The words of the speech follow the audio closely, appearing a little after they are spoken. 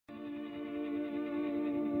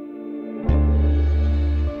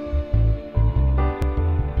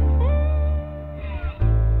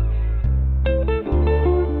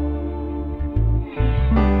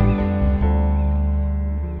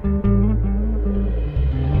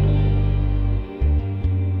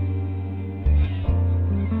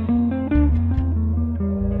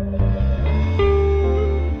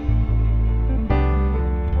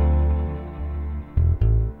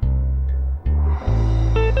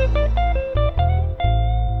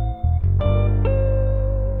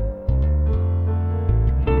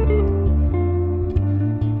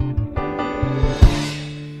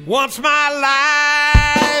Once my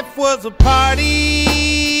life was a party.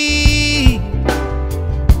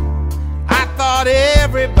 I thought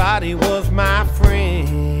everybody was my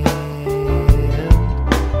friend.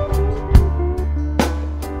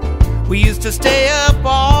 We used to stay up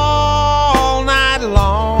all night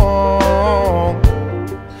long.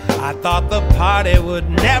 I thought the party would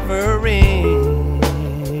never end.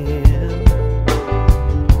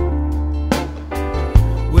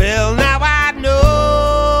 Well, now I know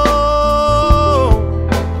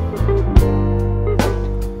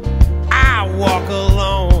I walk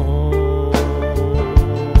alone.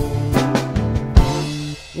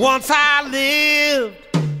 Once I lived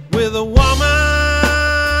with a woman.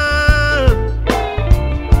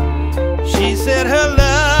 She said her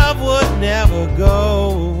love would never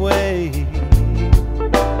go away.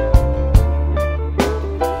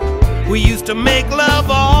 We used to make love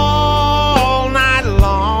all night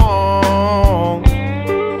long.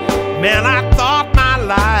 Man, I thought my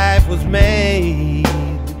life was made.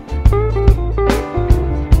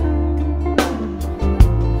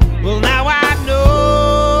 Well, now I know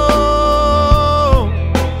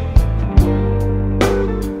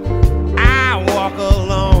I walk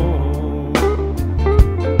alone.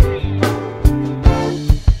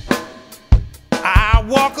 I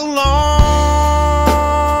walk alone.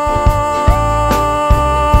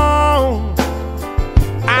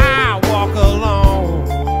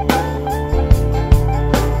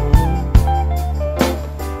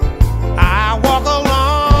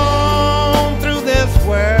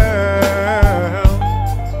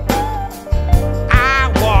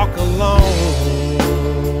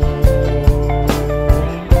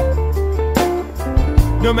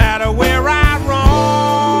 No matter where I roam,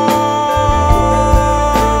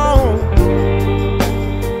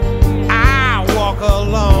 I walk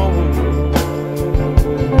alone.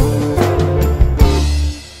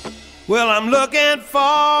 Well, I'm looking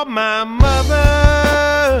for my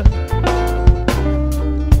mother,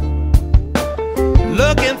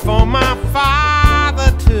 looking for my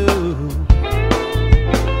father too.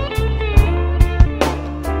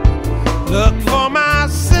 Look for my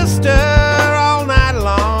sister all night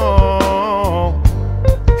long.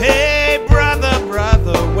 Hey, brother,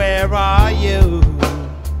 brother, where are you?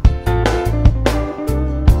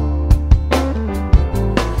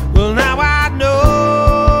 Well, now I know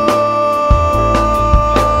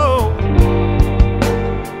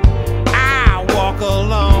I walk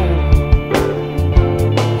alone.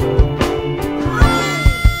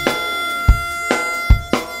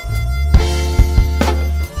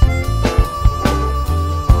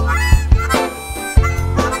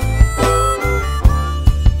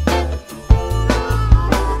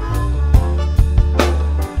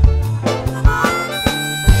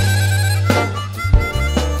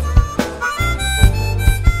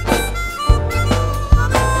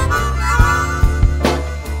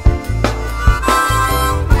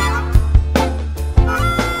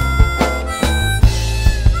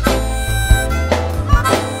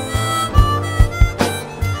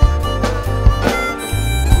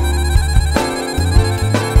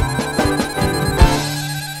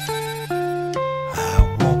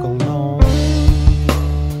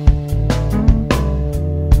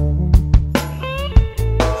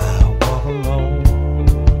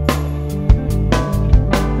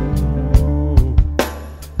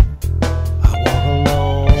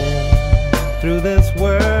 Through this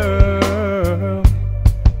world,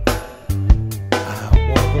 I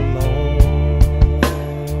walk alone.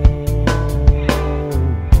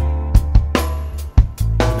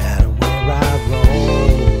 No matter where I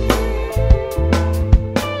roam, I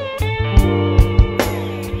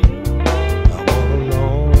walk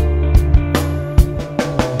alone.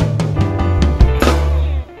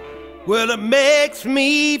 Well, it makes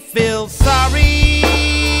me feel sorry.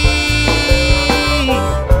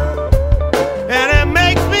 And it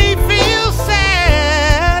makes me feel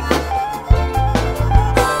sad.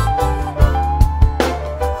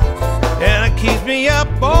 And it keeps me up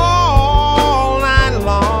all night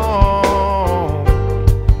long.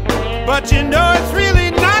 But you know it's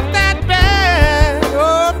really not that bad.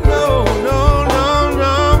 Oh, no, no, no,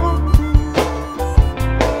 no.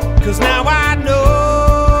 'Cause now